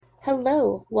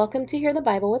Hello, welcome to Hear the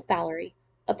Bible with Valerie,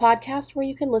 a podcast where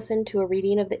you can listen to a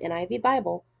reading of the NIV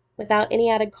Bible without any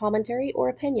added commentary or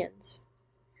opinions.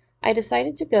 I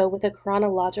decided to go with a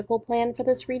chronological plan for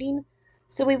this reading,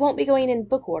 so we won't be going in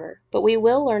book order, but we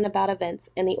will learn about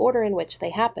events in the order in which they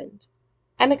happened.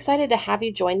 I'm excited to have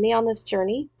you join me on this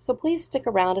journey, so please stick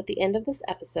around at the end of this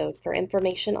episode for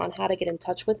information on how to get in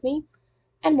touch with me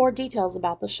and more details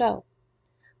about the show.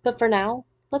 But for now,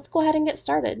 let's go ahead and get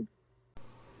started.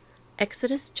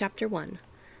 Exodus chapter 1.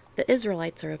 The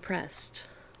Israelites are oppressed.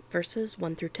 Verses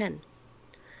 1 through 10.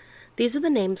 These are the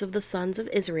names of the sons of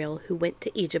Israel who went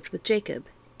to Egypt with Jacob,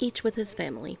 each with his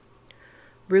family: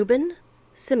 Reuben,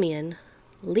 Simeon,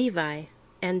 Levi,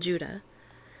 and Judah;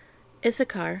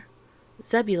 Issachar,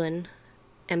 Zebulun,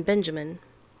 and Benjamin;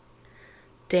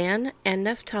 Dan and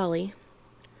Naphtali;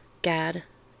 Gad,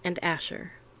 and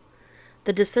Asher.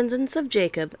 The descendants of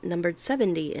Jacob numbered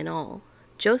 70 in all.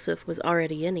 Joseph was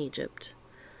already in Egypt.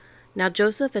 Now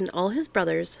Joseph and all his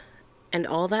brothers and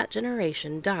all that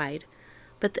generation died,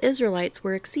 but the Israelites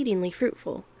were exceedingly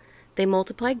fruitful. They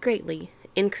multiplied greatly,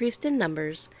 increased in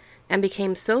numbers, and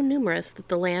became so numerous that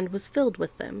the land was filled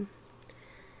with them.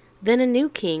 Then a new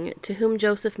king, to whom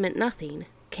Joseph meant nothing,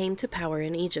 came to power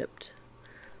in Egypt.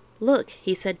 "Look,"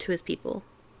 he said to his people,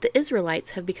 "the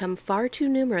Israelites have become far too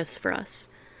numerous for us.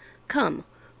 Come,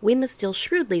 we must deal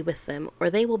shrewdly with them, or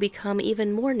they will become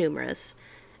even more numerous,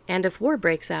 and if war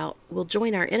breaks out, will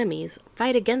join our enemies,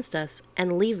 fight against us,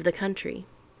 and leave the country."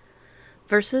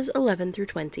 Verses 11 through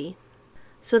 20.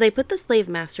 So they put the slave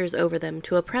masters over them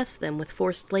to oppress them with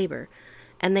forced labor,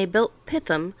 and they built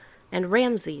Pithom and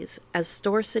Ramses as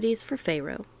store cities for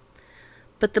Pharaoh.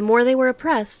 But the more they were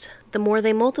oppressed, the more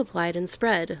they multiplied and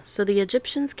spread, so the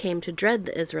Egyptians came to dread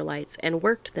the Israelites and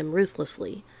worked them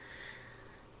ruthlessly.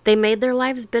 They made their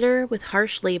lives bitter with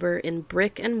harsh labor in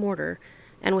brick and mortar,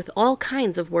 and with all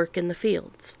kinds of work in the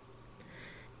fields.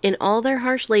 In all their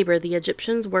harsh labor the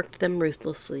Egyptians worked them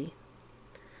ruthlessly.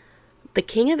 The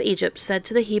king of Egypt said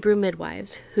to the Hebrew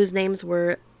midwives, whose names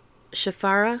were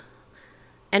Shiphrah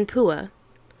and Puah,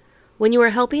 "When you are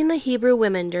helping the Hebrew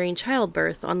women during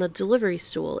childbirth on the delivery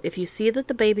stool, if you see that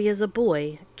the baby is a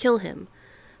boy, kill him,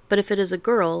 but if it is a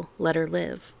girl, let her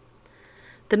live."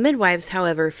 The midwives,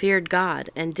 however, feared God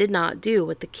and did not do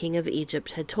what the king of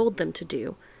Egypt had told them to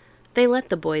do. They let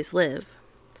the boys live.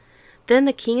 Then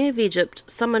the king of Egypt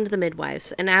summoned the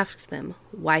midwives and asked them,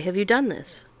 "Why have you done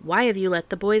this? Why have you let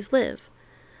the boys live?"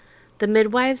 The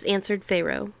midwives answered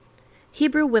Pharaoh,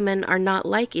 "Hebrew women are not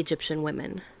like Egyptian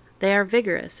women. They are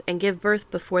vigorous and give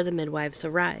birth before the midwives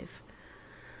arrive."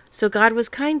 So God was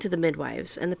kind to the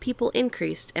midwives, and the people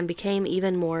increased and became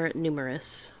even more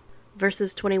numerous.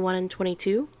 Verses 21 and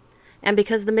 22. And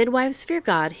because the midwives fear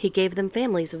God, he gave them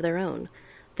families of their own.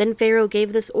 Then Pharaoh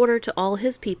gave this order to all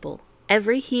his people: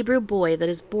 "Every Hebrew boy that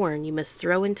is born you must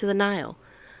throw into the Nile,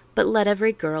 but let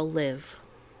every girl live."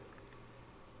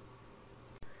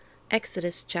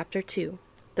 Exodus chapter 2.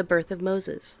 The birth of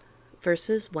Moses.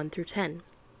 Verses 1 through 10.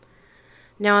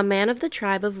 Now a man of the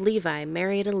tribe of Levi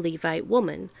married a Levite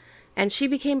woman, and she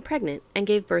became pregnant and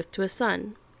gave birth to a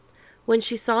son. When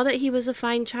she saw that he was a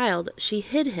fine child, she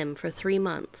hid him for 3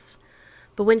 months.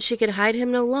 But when she could hide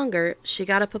him no longer, she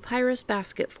got a papyrus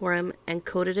basket for him and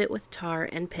coated it with tar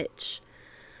and pitch.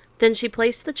 Then she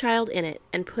placed the child in it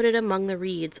and put it among the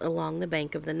reeds along the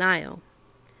bank of the Nile.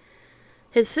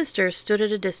 His sister stood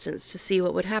at a distance to see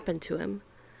what would happen to him.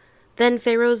 Then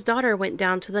Pharaoh's daughter went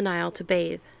down to the Nile to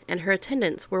bathe, and her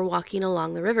attendants were walking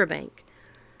along the river bank.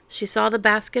 She saw the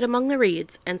basket among the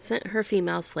reeds and sent her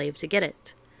female slave to get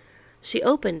it. She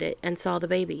opened it and saw the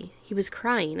baby. He was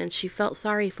crying, and she felt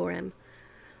sorry for him.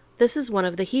 "This is one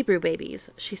of the Hebrew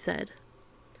babies," she said.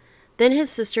 Then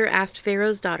his sister asked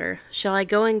Pharaoh's daughter, "Shall I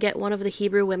go and get one of the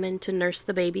Hebrew women to nurse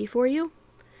the baby for you?"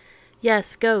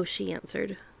 "Yes, go," she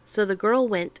answered. So the girl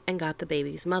went and got the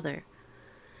baby's mother.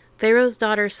 Pharaoh's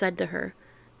daughter said to her,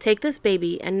 "Take this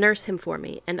baby and nurse him for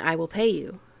me, and I will pay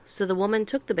you." So the woman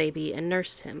took the baby and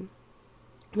nursed him.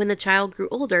 When the child grew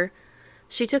older,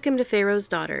 she took him to Pharaoh's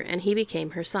daughter, and he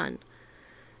became her son.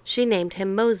 She named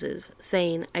him Moses,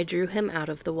 saying, "I drew him out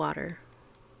of the water."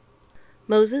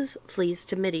 Moses flees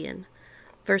to Midian.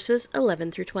 Verses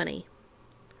 11 through 20.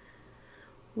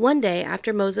 One day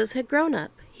after Moses had grown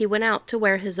up, he went out to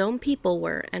where his own people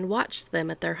were and watched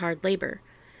them at their hard labor.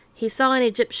 He saw an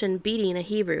Egyptian beating a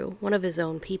Hebrew, one of his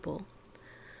own people.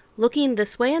 Looking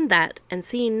this way and that, and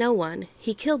seeing no one,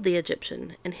 he killed the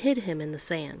Egyptian and hid him in the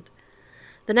sand.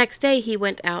 The next day he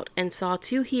went out and saw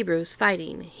 2 Hebrews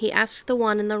fighting. He asked the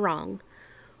one in the wrong,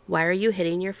 "Why are you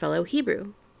hitting your fellow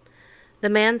Hebrew?" The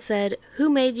man said, "Who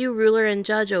made you ruler and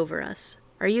judge over us?"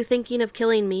 Are you thinking of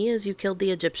killing me as you killed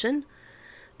the Egyptian?"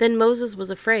 Then Moses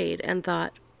was afraid and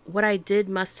thought, "What I did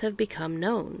must have become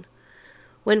known."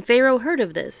 When Pharaoh heard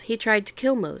of this, he tried to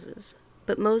kill Moses.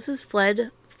 But Moses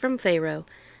fled from Pharaoh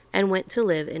and went to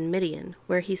live in Midian,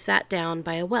 where he sat down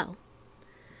by a well.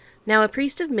 Now a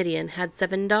priest of Midian had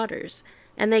 7 daughters,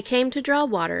 and they came to draw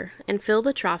water and fill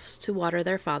the troughs to water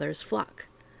their father's flock.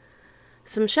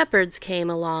 Some shepherds came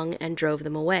along and drove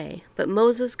them away, but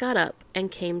Moses got up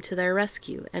and came to their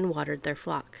rescue and watered their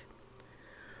flock.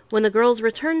 When the girls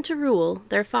returned to Reuel,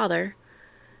 their father,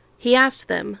 he asked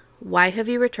them, "Why have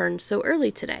you returned so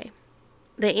early today?"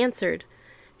 They answered,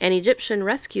 "An Egyptian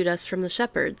rescued us from the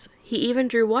shepherds. He even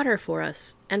drew water for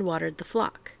us and watered the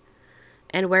flock."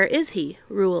 "And where is he?"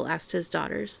 Reuel asked his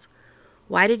daughters.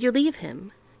 "Why did you leave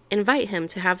him? Invite him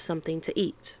to have something to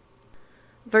eat."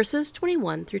 Verses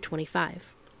 21 through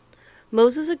 25.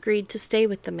 Moses agreed to stay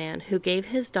with the man who gave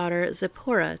his daughter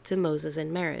Zipporah to Moses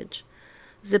in marriage.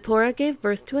 Zipporah gave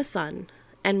birth to a son,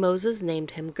 and Moses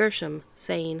named him Gershom,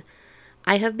 saying,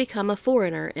 "I have become a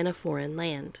foreigner in a foreign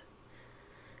land."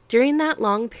 During that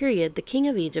long period, the king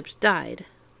of Egypt died.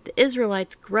 The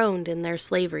Israelites groaned in their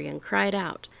slavery and cried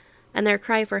out, and their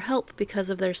cry for help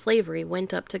because of their slavery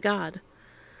went up to God.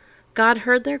 God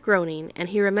heard their groaning, and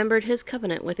he remembered his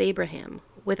covenant with Abraham,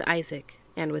 with Isaac,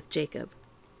 and with Jacob.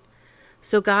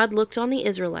 So God looked on the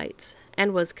Israelites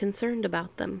and was concerned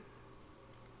about them.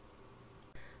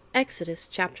 Exodus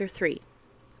chapter 3.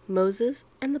 Moses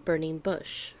and the burning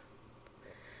bush.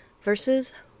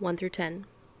 Verses 1 through 10.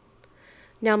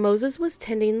 Now Moses was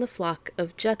tending the flock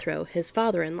of Jethro, his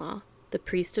father-in-law, the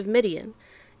priest of Midian,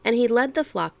 and he led the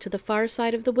flock to the far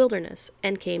side of the wilderness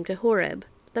and came to Horeb,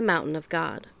 the mountain of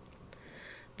God.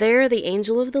 There the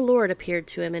angel of the Lord appeared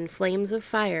to him in flames of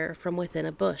fire from within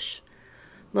a bush.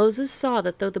 Moses saw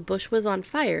that though the bush was on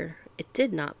fire, it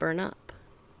did not burn up.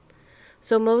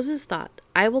 So Moses thought,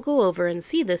 "I will go over and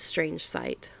see this strange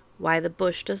sight, why the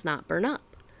bush does not burn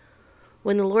up."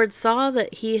 When the Lord saw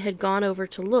that he had gone over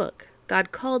to look,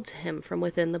 God called to him from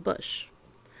within the bush,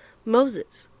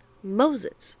 "Moses,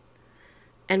 Moses."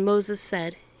 And Moses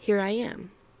said, "Here I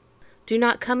am." "Do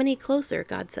not come any closer,"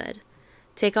 God said.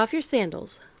 "Take off your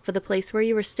sandals, for the place where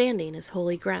you are standing is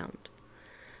holy ground."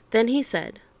 Then he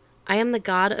said, "I am the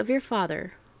God of your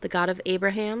father, the God of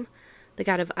Abraham, the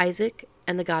God of Isaac,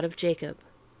 and the God of Jacob."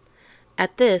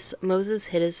 At this, Moses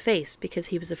hid his face because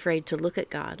he was afraid to look at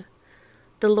God.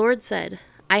 The Lord said,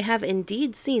 "I have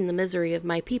indeed seen the misery of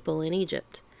my people in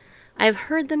Egypt. I have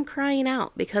heard them crying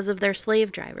out because of their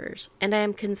slave drivers, and I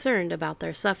am concerned about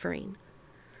their suffering.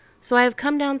 So I have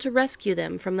come down to rescue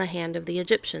them from the hand of the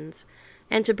Egyptians,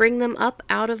 and to bring them up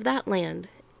out of that land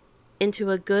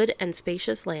into a good and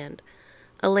spacious land,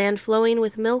 a land flowing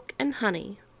with milk and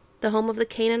honey, the home of the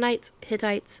Canaanites,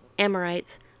 Hittites,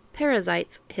 Amorites,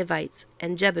 Perizzites, Hivites,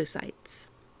 and Jebusites.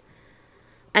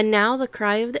 And now the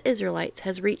cry of the Israelites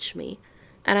has reached me,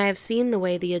 and I have seen the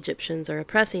way the Egyptians are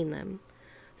oppressing them.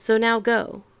 So now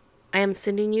go. I am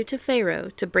sending you to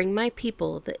Pharaoh to bring my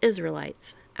people, the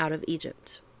Israelites, out of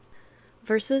Egypt."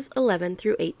 Verses 11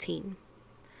 through 18.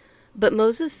 But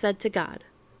Moses said to God,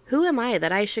 "Who am I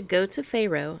that I should go to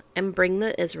Pharaoh and bring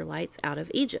the Israelites out of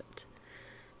Egypt?"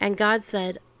 And God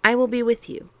said, "I will be with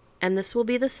you, and this will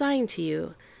be the sign to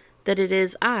you that it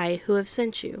is I who have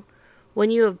sent you.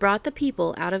 When you have brought the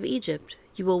people out of Egypt,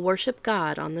 you will worship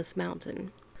God on this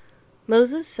mountain."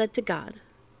 Moses said to God,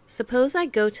 "Suppose I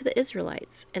go to the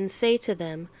Israelites and say to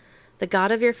them, 'The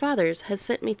God of your fathers has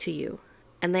sent me to you,'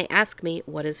 and they ask me,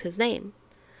 'What is his name?'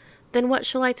 Then what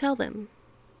shall I tell them?"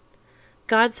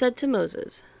 God said to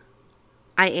Moses,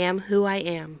 "I am who I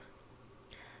am.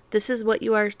 This is what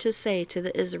you are to say to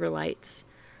the Israelites.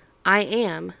 'I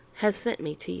am has sent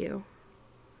me to you.'"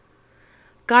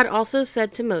 God also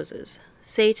said to Moses,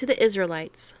 "Say to the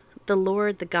Israelites, 'The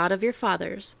Lord, the God of your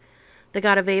fathers, the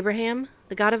God of Abraham,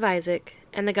 the God of Isaac,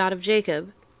 and the God of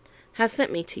Jacob, has sent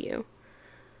me to you.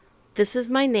 This is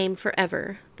my name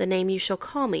forever, the name you shall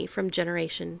call me from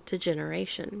generation to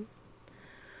generation.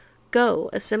 Go,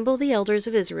 assemble the elders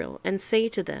of Israel, and say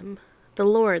to them, 'The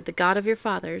Lord, the God of your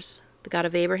fathers, the God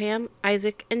of Abraham,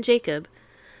 Isaac, and Jacob,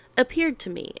 appeared to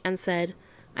me and said,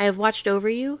 I have watched over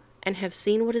you and have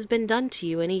seen what has been done to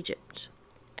you in Egypt.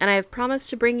 And I have promised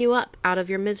to bring you up out of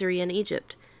your misery in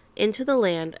Egypt into the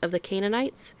land of the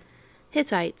Canaanites,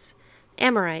 Hittites,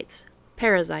 Amorites,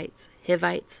 Perizzites,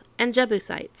 Hivites, and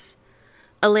Jebusites,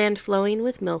 a land flowing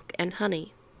with milk and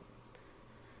honey.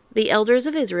 The elders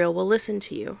of Israel will listen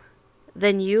to you.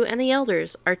 Then you and the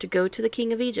elders are to go to the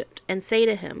king of Egypt and say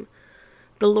to him,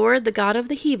 The Lord, the God of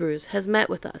the Hebrews, has met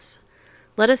with us.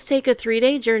 Let us take a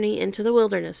 3-day journey into the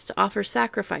wilderness to offer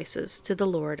sacrifices to the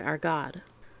Lord our God."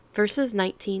 verses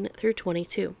 19 through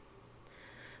 22.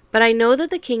 But I know that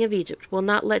the king of Egypt will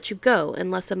not let you go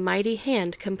unless a mighty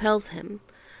hand compels him.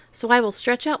 So I will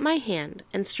stretch out my hand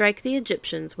and strike the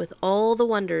Egyptians with all the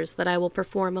wonders that I will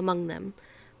perform among them.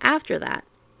 After that,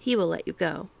 he will let you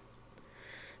go.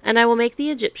 And I will make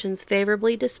the Egyptians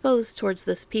favorably disposed towards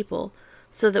this people,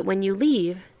 so that when you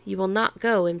leave, you will not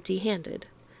go empty-handed.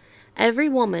 Every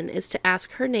woman is to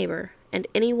ask her neighbor, and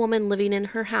any woman living in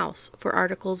her house, for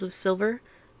articles of silver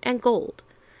and gold,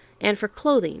 and for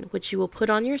clothing which you will put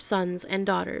on your sons and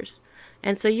daughters,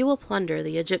 and so you will plunder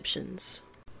the Egyptians.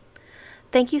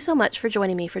 Thank you so much for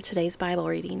joining me for today's Bible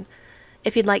reading.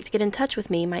 If you'd like to get in touch with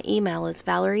me, my email is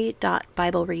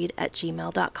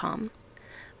valerie.bibleread@gmail.com.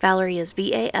 Valerie is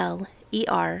Valerie.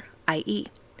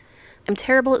 I'm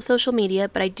terrible at social media,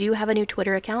 but I do have a new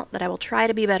Twitter account that I will try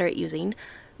to be better at using.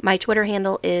 My Twitter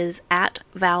handle is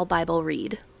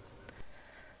 @ValBibleRead.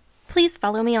 Please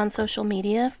follow me on social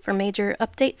media for major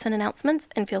updates and announcements,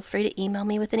 and feel free to email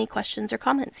me with any questions or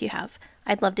comments you have.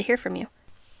 I'd love to hear from you.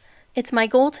 It's my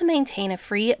goal to maintain a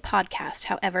free podcast.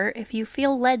 However, if you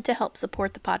feel led to help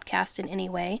support the podcast in any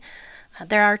way,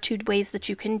 there are 2 ways that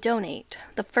you can donate.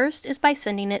 The first is by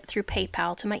sending it through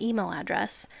PayPal to my email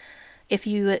address. If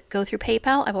you go through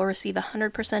PayPal, I will receive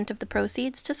 100% of the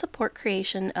proceeds to support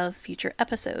creation of future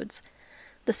episodes.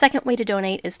 The second way to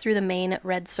donate is through the main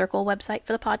Red Circle website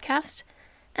for the podcast,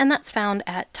 and that's found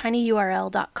at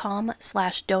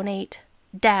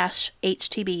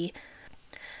tinyurl.com/donate-HTB,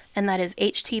 and that is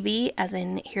HTB as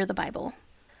in Hear the Bible.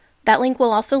 That link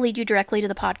will also lead you directly to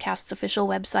the podcast's official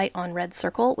website on Red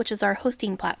Circle, which is our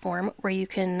hosting platform where you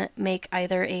can make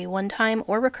either a one-time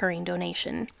or recurring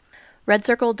donation. Red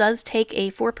Circle does take a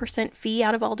 4% fee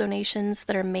out of all donations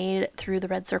that are made through the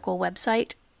Red Circle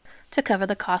website to cover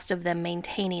the cost of them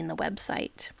maintaining the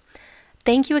website.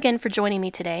 Thank you again for joining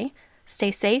me today. Stay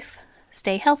safe,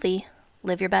 stay healthy,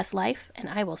 live your best life, and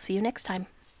I will see you next time.